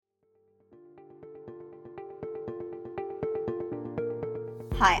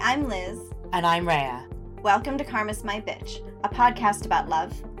Hi, I'm Liz. And I'm Rhea. Welcome to Karma's My Bitch, a podcast about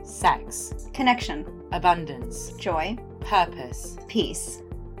love, Sex, connection, abundance, joy, purpose, peace,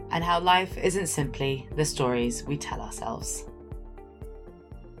 and how life isn't simply the stories we tell ourselves.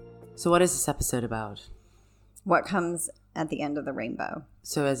 So what is this episode about? What comes at the end of the rainbow?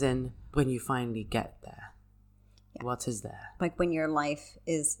 So as in, when you finally get there, what is there? Like when your life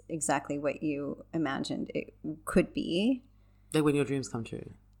is exactly what you imagined it could be. Like when your dreams come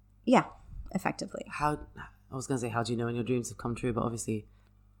true. Yeah, effectively. I was going to say, how do you know when your dreams have come true? But obviously,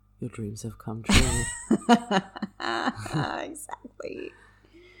 your dreams have come true. Exactly.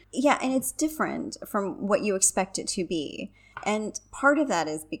 Yeah, and it's different from what you expect it to be. And part of that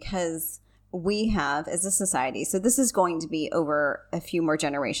is because we have, as a society, so this is going to be over a few more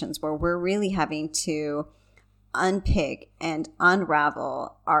generations where we're really having to unpick and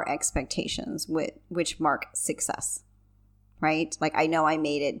unravel our expectations, which mark success, right? Like, I know I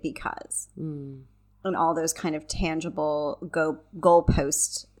made it because. And all those kind of tangible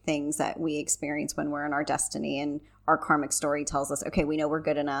goalpost things that we experience when we're in our destiny, and our karmic story tells us, okay, we know we're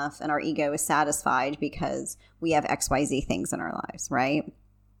good enough, and our ego is satisfied because we have XYZ things in our lives, right?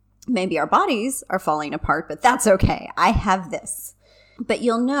 Maybe our bodies are falling apart, but that's okay. I have this. But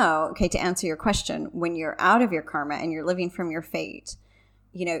you'll know, okay, to answer your question, when you're out of your karma and you're living from your fate,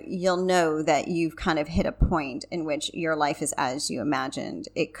 you'll know that you've kind of hit a point in which your life is as you imagined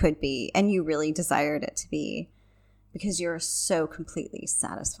it could be, and you really desired it to be, because you're so completely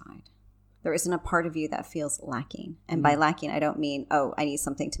satisfied. There isn't a part of you that feels lacking. And by lacking, I don't mean, oh, I need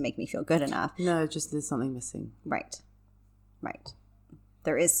something to make me feel good enough. No, just there's something missing. Right.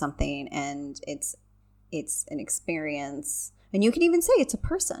 There is something, and it's an experience. And you can even say it's a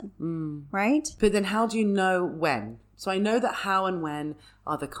person, right? But then how do you know when? So I know that how and when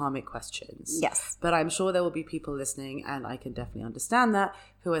are the karmic questions. Yes. But I'm sure there will be people listening, and I can definitely understand that,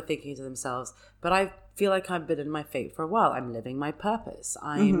 who are thinking to themselves, but I feel like I've been in my fate for a while. I'm living my purpose.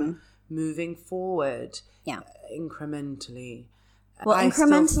 I'm moving forward incrementally. Well,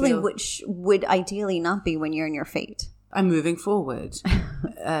 incrementally, which would ideally not be when you're in your fate. I'm moving forward,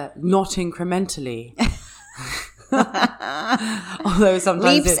 not incrementally. Although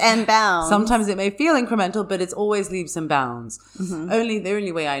sometimes leaps and bounds. Sometimes it may feel incremental, but it's always leaps and bounds. The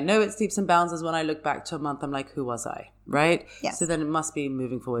only way I know it's leaps and bounds is when I look back to a month. I'm like, who was I? Right? Yes. So then it must be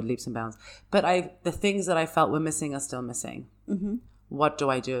moving forward, leaps and bounds. But the things that I felt were missing are still missing. What do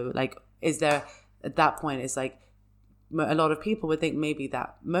I do? Like, is there at that point? It's like a lot of people would think maybe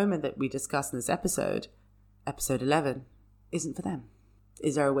that moment that we discussed in this episode 11, isn't for them.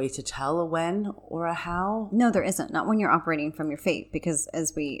 Is there a way to tell a when or a how? No, there isn't. Not when you're operating from your fate, because I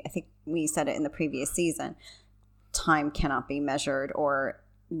think we said it in the previous season, time cannot be measured, or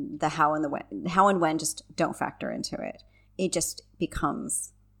the how and when just don't factor into it. It just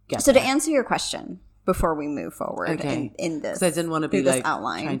becomes. So to answer your question before we move forward in this, because I didn't want to be like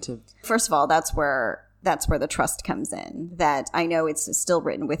outline. Trying to. First of all, that's where the trust comes in. That I know it's still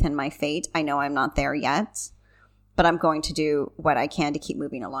written within my fate. I know I'm not there yet, but I'm going to do what I can to keep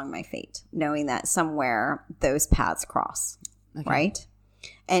moving along my fate, knowing that somewhere those paths cross, right?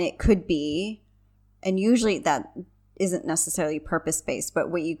 And it could be, and usually that isn't necessarily purpose-based,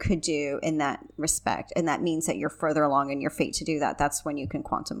 but what you could do in that respect, and that means that you're further along in your fate to do that, that's when you can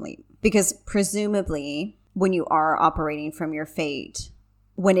quantum leap. Because presumably, when you are operating from your fate,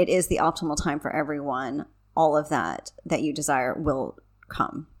 when it is the optimal time for everyone, all of that you desire will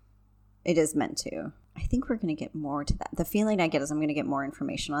come. It is meant to. I think we're going to get more to that. The feeling I get is I'm going to get more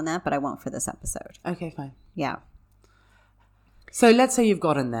information on that, but I won't for this episode. Okay, fine. Yeah. So let's say you've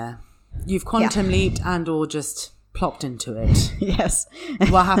gotten there. You've quantum leaped and or just plopped into it. Yes.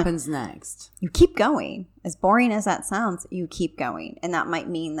 What happens next? You keep going. As boring as that sounds, you keep going. And that might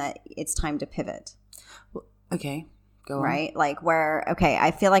mean that it's time to pivot. Well, okay, go on. Right? Like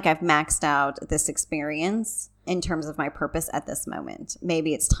I feel like I've maxed out this experience in terms of my purpose at this moment.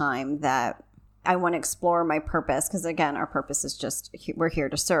 Maybe it's time that I want to explore my purpose, because again, our purpose is just we're here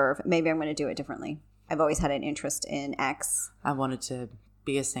to serve. Maybe I'm going to do it differently. I've always had an interest in X. I wanted to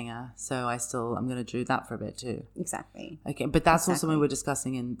be a singer, so I'm going to do that for a bit too. Exactly. Okay, but that's also something we were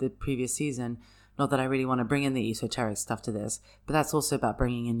discussing in the previous season. Not that I really want to bring in the esoteric stuff to this, but that's also about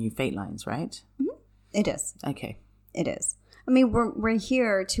bringing in new fate lines, right? It is. Okay. It is. I mean, we're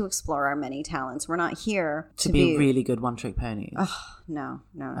here to explore our many talents. We're not here to be really good one-trick ponies. Oh, no.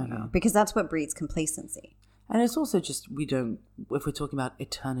 Because that's what breeds complacency. And it's also just, if we're talking about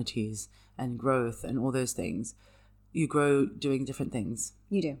eternities and growth and all those things, you grow doing different things.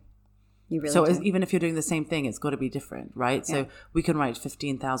 You do. You really so do. even if you're doing the same thing, it's got to be different, right? Yeah. So we can write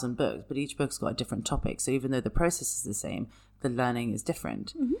 15,000 books, but each book's got a different topic. So even though the process is the same, the learning is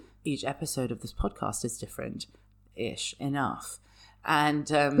different. Mm-hmm. Each episode of this podcast is different-ish enough.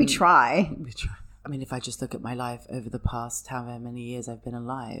 And we try. I mean, if I just look at my life over the past however many years I've been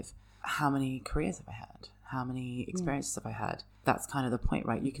alive, how many careers have I had? How many experiences have I had? That's kind of the point,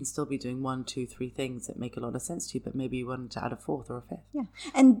 right? You can still be doing 1, 2, 3 things that make a lot of sense to you, but maybe you wanted to add a 4th or a 5th. Yeah.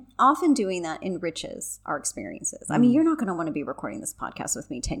 And often doing that enriches our experiences. I mean, you're not going to want to be recording this podcast with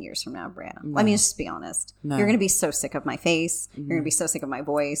me 10 years from now, Brianna. I mean, just be honest. No. You're going to be so sick of my face. You're going to be so sick of my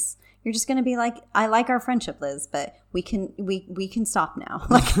voice. You're just going to be like, I like our friendship, Liz, but we can stop now.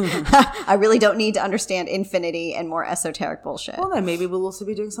 Like, I really don't need to understand infinity and more esoteric bullshit. Well, then maybe we'll also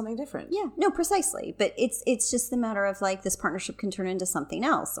be doing something different. Yeah, no, precisely. But it's just a matter of like this partnership can turn into something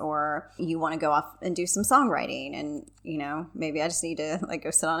else, or you want to go off and do some songwriting, and you know maybe I just need to like go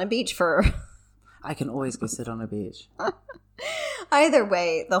sit on a beach for. I can always go sit on a beach. Either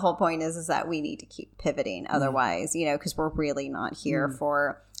way, the whole point is that we need to keep pivoting. Otherwise, you know, because we're really not here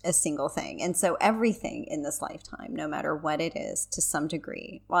for a single thing. And so everything in this lifetime, no matter what it is, to some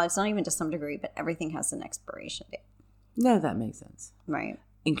degree, well, it's not even to some degree, but everything has an expiration date. No, that makes sense. Right.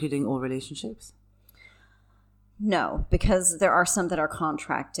 Including all relationships? No, because there are some that are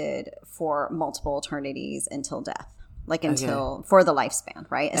contracted for multiple eternities until death, like until for the lifespan,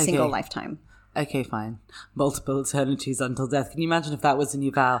 right? A single lifetime. Okay, fine. Multiple eternities until death. Can you imagine if that was a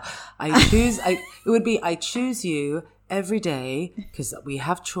new vow? It would be, I choose you every day because we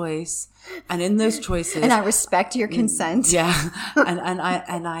have choice, and in those choices, and I respect your consent. Yeah, and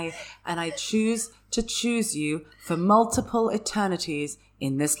I choose to choose you for multiple eternities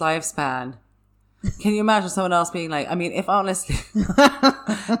in this lifespan. Can you imagine someone else being like, I mean, if honestly,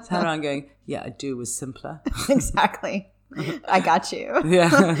 turn around going, yeah, a do was simpler. Exactly. I got you.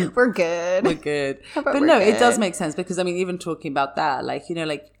 Yeah, we're good. We're good. But no, it does make sense because I mean, even talking about that, like you know,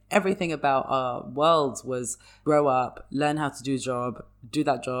 like. Everything about our worlds was grow up, learn how to do a job, do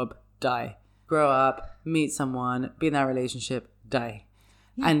that job, die. Grow up, meet someone, be in that relationship, die.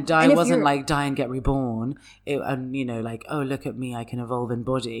 Yeah. And die wasn't like die and get reborn. And you know, like, oh, look at me, I can evolve in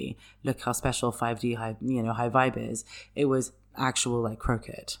body. Look how special 5D high vibe is. It was actual like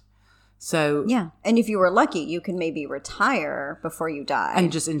croquet. So yeah, and if you were lucky, you can maybe retire before you die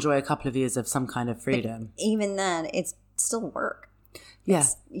and just enjoy a couple of years of some kind of freedom. But even then, it's still work.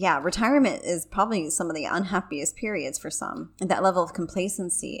 Yeah. Retirement is probably some of the unhappiest periods for some. And that level of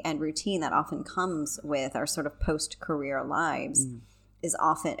complacency and routine that often comes with our sort of post-career lives is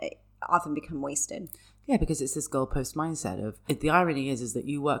often become wasted. Yeah, because it's this goalpost mindset of the irony is that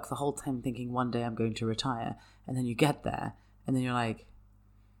you work the whole time thinking one day I'm going to retire, and then you get there and then you're like,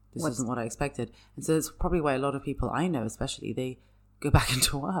 this isn't what I expected. And so it's probably why a lot of people I know, especially, they go back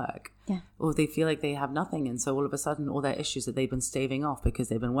into work. Yeah. Or they feel like they have nothing. And so all of a sudden, all their issues that they've been staving off because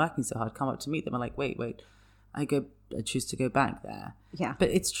they've been working so hard come up to meet them and like, wait, I choose to go back there. Yeah. But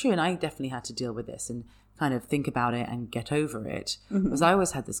it's true. And I definitely had to deal with this and kind of think about it and get over it. Because I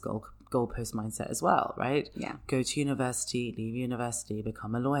always had this goalpost mindset as well, right? Yeah. Go to university, leave university,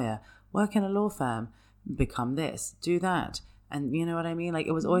 become a lawyer, work in a law firm, become this, do that. And you know what I mean? Like,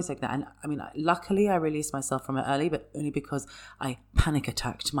 it was always like that. And I mean, luckily I released myself from it early, but only because I panic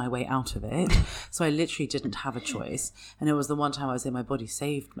attacked my way out of it. So I literally didn't have a choice. And it was the one time I would say my body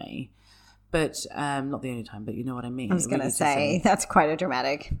saved me. But not the only time, but you know what I mean. I was going to say, that's quite a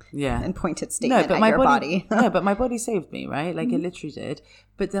dramatic and pointed statement but at my your body. No, but my body saved me, right? Like, it literally did.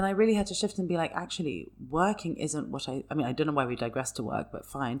 But then I really had to shift and be like, actually, working isn't what I mean, I don't know why we digress to work, but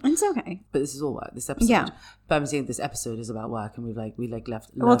fine. It's okay. But this is all work, this episode. Yeah. But I'm saying this episode is about work, and we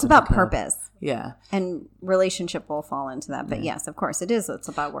left. Well, it's about purpose. Yeah. And relationship will fall into that. But yes, of course, it is. It's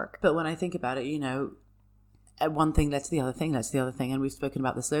about work. But when I think about it, you know, one thing led to the other thing, and we've spoken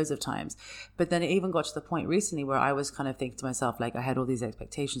about this loads of times. But then it even got to the point recently where I was kind of thinking to myself, like, I had all these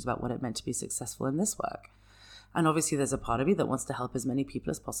expectations about what it meant to be successful in this work. And obviously there's a part of me that wants to help as many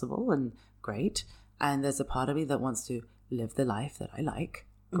people as possible, and great. And there's a part of me that wants to live the life that I like,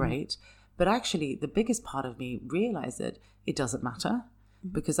 great. But actually the biggest part of me realized that it doesn't matter,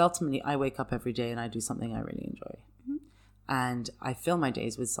 because ultimately I wake up every day and I do something I really enjoy. And I fill my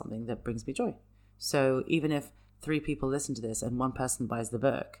days with something that brings me joy. So even if 3 people listen to this and 1 person buys the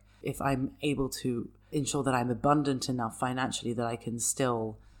book, if I'm able to ensure that I'm abundant enough financially that I can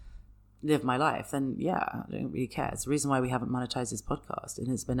still live my life, then yeah, I don't really care. It's the reason why we haven't monetized this podcast, and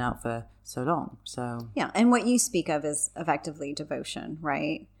it's been out for so long. So yeah, and what you speak of is effectively devotion,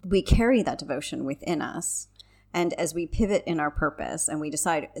 right? We carry that devotion within us. And as we pivot in our purpose and we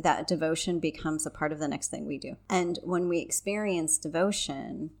decide, that devotion becomes a part of the next thing we do. And when we experience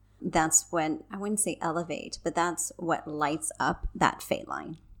devotion, that's when, I wouldn't say elevate, but that's what lights up that fate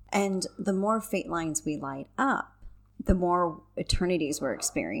line. And the more fate lines we light up, the more eternities we're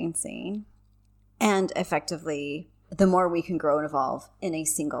experiencing. And effectively, the more we can grow and evolve in a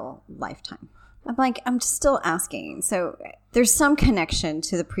single lifetime. I'm still asking. So there's some connection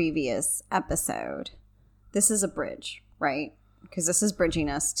to the previous episode. This is a bridge, right? Because this is bridging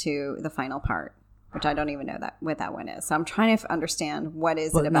us to the final part, which I don't even know what that one is. So I'm trying to understand what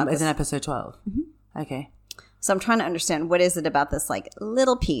is it about this. It's in episode 12. Mm-hmm. Okay. So I'm trying to understand what is it about this like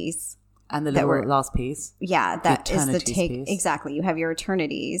little piece. And the little last piece. Yeah, that is the take. Piece. Exactly. You have your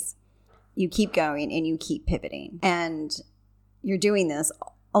eternities. You keep going and you keep pivoting. And you're doing this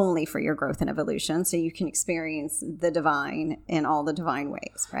only for your growth and evolution, so you can experience the divine in all the divine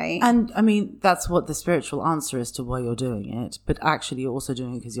ways, right? And I mean, that's what the spiritual answer is to why you're doing it, but actually you're also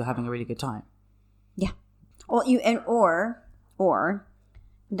doing it because you're having a really good time. Yeah. Well, or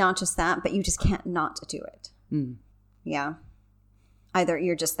not just that, but you just can't not do it. Yeah. Either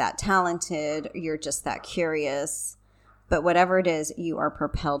you're just that talented, or you're just that curious, but whatever it is, you are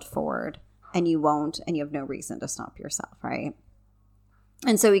propelled forward, and you have no reason to stop yourself, right?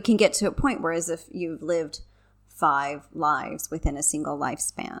 And so we can get to a point where as if you've lived 5 lives within a single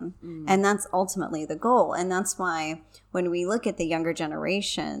lifespan. And that's ultimately the goal. And that's why when we look at the younger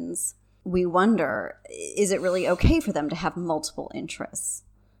generations, we wonder, is it really okay for them to have multiple interests?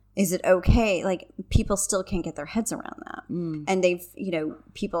 Is it okay? Like, people still can't get their heads around that. And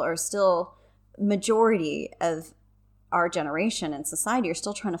people are still, majority of our generation and society are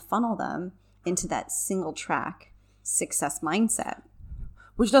still trying to funnel them into that single track success mindset.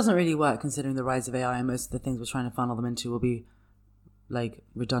 Which doesn't really work considering the rise of AI, and most of the things we're trying to funnel them into will be like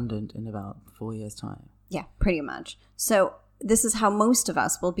redundant in about 4 years' time. Yeah, pretty much. So this is how most of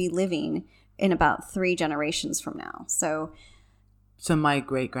us will be living in about 3 generations from now. So my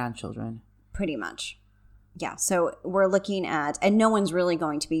great-grandchildren. Pretty much. Yeah. So we're looking at, and no one's really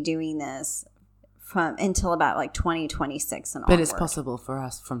going to be doing this until about like 2026 and onward. But it's possible for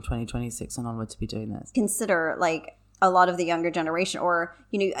us from 2026 and onward to be doing this. Consider like a lot of the younger generation, or,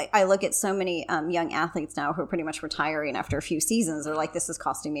 I look at so many young athletes now who are pretty much retiring after a few seasons. They're like, this is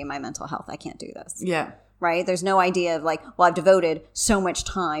costing me my mental health. I can't do this. Yeah. Right? There's no idea of like, well, I've devoted so much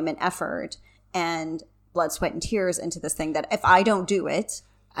time and effort and blood, sweat, and tears into this thing that if I don't do it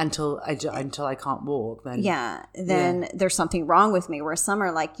until I can't walk, then there's something wrong with me. Where some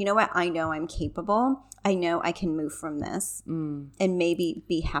are like, you know what? I know I'm capable. I know I can move from this and maybe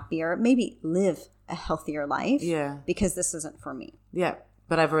be happier, maybe live a healthier life. Yeah. Because this isn't for me. Yeah.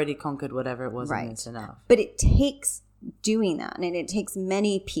 But I've already conquered whatever it was, right. And it's enough. But it takes doing that, and it takes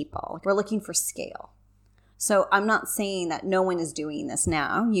many people. We're looking for scale. So I'm not saying that no one is doing this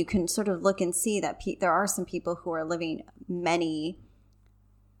now. You can sort of look and see that there are some people who are living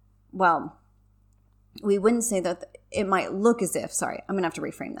we wouldn't say that it might look as if, sorry, I'm going to have to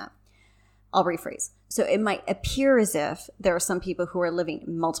reframe that. I'll rephrase. So it might appear as if there are some people who are living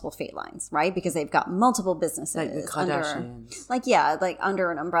multiple fate lines, right? Because they've got multiple businesses. Like the Kardashians.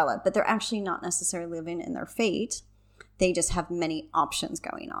 Under an umbrella. But they're actually not necessarily living in their fate. They just have many options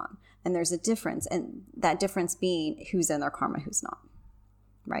going on. And there's a difference. And that difference being who's in their karma, who's not,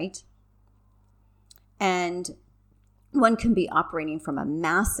 right? And one can be operating from a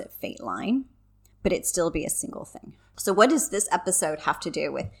massive fate line, but it still be a single thing. So what does this episode have to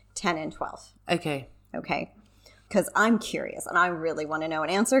do with 10 and 12? Okay. Because I'm curious and I really want to know an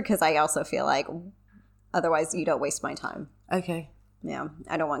answer, because I also feel like otherwise you don't waste my time. Okay. Yeah.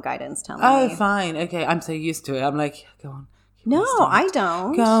 I don't want guidance telling me. Oh, fine. Okay. I'm so used to it. I'm like, go on. No, I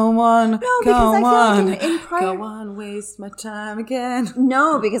don't. Go on. No, because I feel like in go on, waste my time again.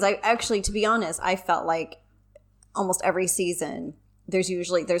 No, because I actually, to be honest, I felt like almost every season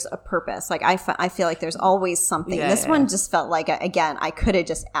there's a purpose. Like I feel like there's always something. This one just felt like, again, I could have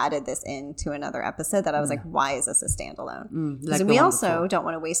just added this into another episode that I was like, why is this a standalone? Because we also don't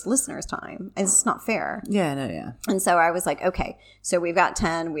want to waste listeners' time. It's not fair. Yeah. And so I was like, okay, so we've got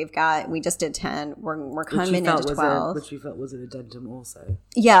 10, we just did 10. We're coming into 12. Which we felt was an addendum also.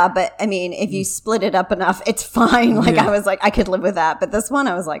 Yeah, but I mean, if you split it up enough, it's fine. Like I was like, I could live with that. But this one,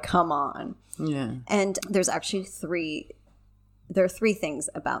 I was like, come on. Yeah. And there's actually there are 3 things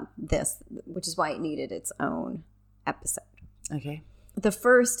about this, which is why it needed its own episode. Okay. The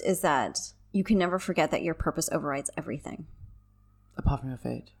first is that you can never forget that your purpose overrides everything. Apart from your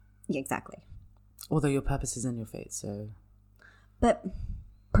fate. Yeah, exactly. Although your purpose is in your fate, so. But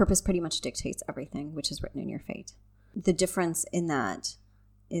purpose pretty much dictates everything which is written in your fate. The difference in that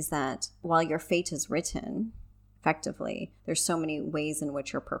is that while your fate is written, effectively, there's so many ways in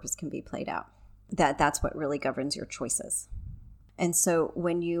which your purpose can be played out. That's what really governs your choices. And so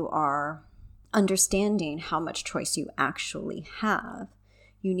when you are understanding how much choice you actually have,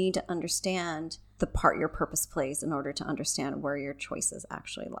 you need to understand the part your purpose plays in order to understand where your choices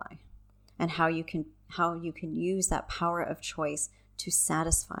actually lie, and how you can use that power of choice to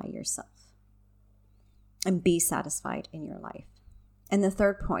satisfy yourself and be satisfied in your life. And the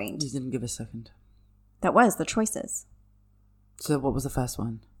third point. You didn't give a second. That was the choices. So what was the first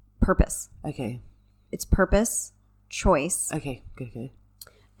one? Purpose. Okay. It's purpose, choice. Okay.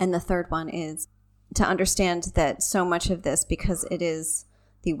 And the third one is to understand that so much of this, because it is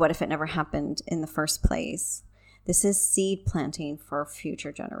the what if it never happened in the first place, this is seed planting for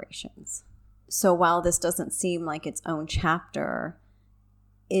future generations. So while this doesn't seem like its own chapter,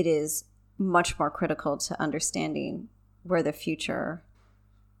 it is much more critical to understanding where the future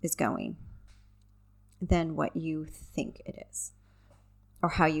is going than what you think it is, or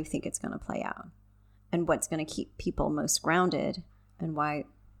how you think it's going to play out, and what's going to keep people most grounded, and why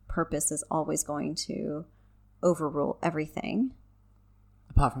purpose is always going to overrule everything.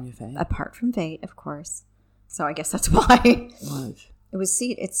 Apart from your fate. Apart from fate, of course. So I guess that's why. Right.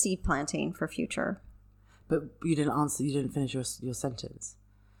 It's seed planting for future. But you didn't finish your sentence,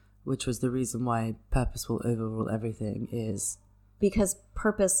 which was the reason why purpose will overrule everything is... Because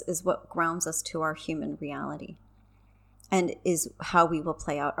purpose is what grounds us to our human reality, and is how we will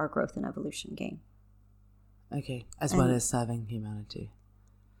play out our growth and evolution game. Okay, well as serving humanity.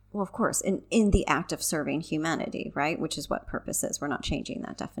 Well, of course, in the act of serving humanity, right? Which is what purpose is. We're not changing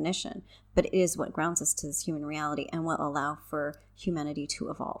that definition. But it is what grounds us to this human reality and will allow for humanity to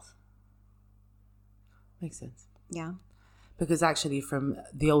evolve. Makes sense. Yeah. Because actually from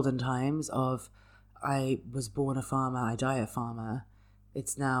the olden times of I was born a farmer, I die a farmer,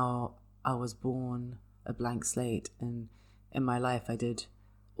 it's now I was born a blank slate, and in my life I did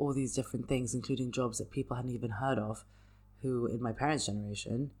all these different things, including jobs that people hadn't even heard of, who in my parents'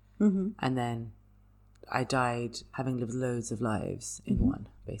 generation, and then I died having lived loads of lives in one,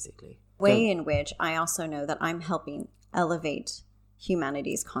 basically. In which I also know that I'm helping elevate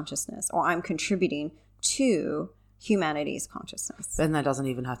humanity's consciousness, or I'm contributing to humanity's consciousness. Then that doesn't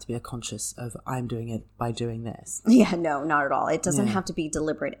even have to be a conscious of I'm doing it by doing this. Yeah, no, not at all. It doesn't have to be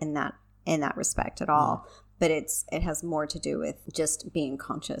deliberate in that respect at all. Yeah. But it has more to do with just being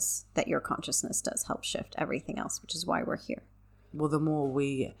conscious that your consciousness does help shift everything else, which is why we're here. Well, the more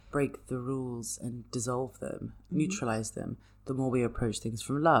we break the rules and dissolve them, neutralize them, the more we approach things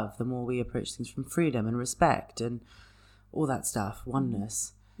from love, the more we approach things from freedom and respect and all that stuff,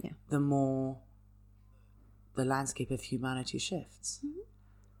 oneness, the more the landscape of humanity shifts.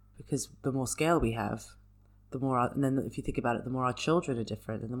 Because the more scale we have, the more, and then if you think about it, the more our children are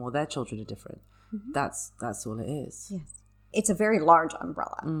different and the more their children are different. That's all it is. Yes. It's a very large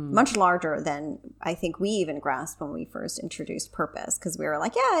umbrella, much larger than I think we even grasped when we first introduced purpose, because we were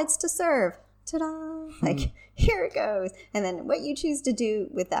like, yeah, it's to serve. Ta-da! Like, here it goes. And then what you choose to do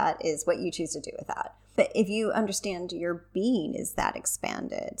with that is what you choose to do with that. But if you understand your being is that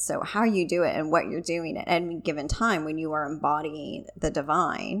expanded, so how you do it and what you're doing at any given time when you are embodying the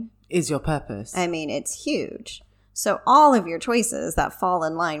divine is your purpose. I mean, it's huge. So all of your choices that fall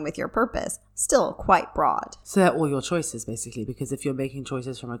in line with your purpose, still quite broad. So they're all your choices, basically, because if you're making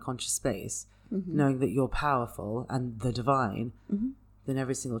choices from a conscious space, knowing that you're powerful and the divine, then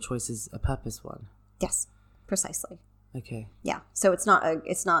every single choice is a purpose one. Yes, precisely. Okay. Yeah. So it's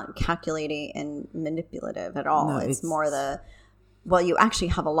not calculating and manipulative at all. No, it's more you actually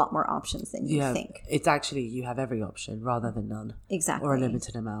have a lot more options than you think. It's actually, you have every option rather than none. Exactly. Or a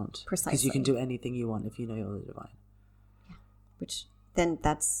limited amount. Precisely. Because you can do anything you want if you know you're the divine. Yeah. Which, then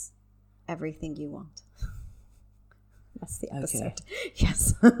that's everything you want. That's the episode. Okay.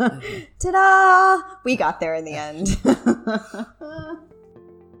 Yes. Okay. Ta-da! We got there in the end.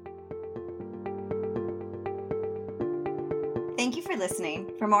 Thank you for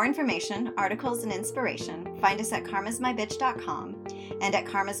listening. For more information, articles, and inspiration, find us at karmasmybitch.com and at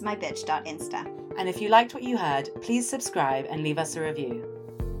karmasmybitch.insta. And if you liked what you heard, please subscribe and leave us a review.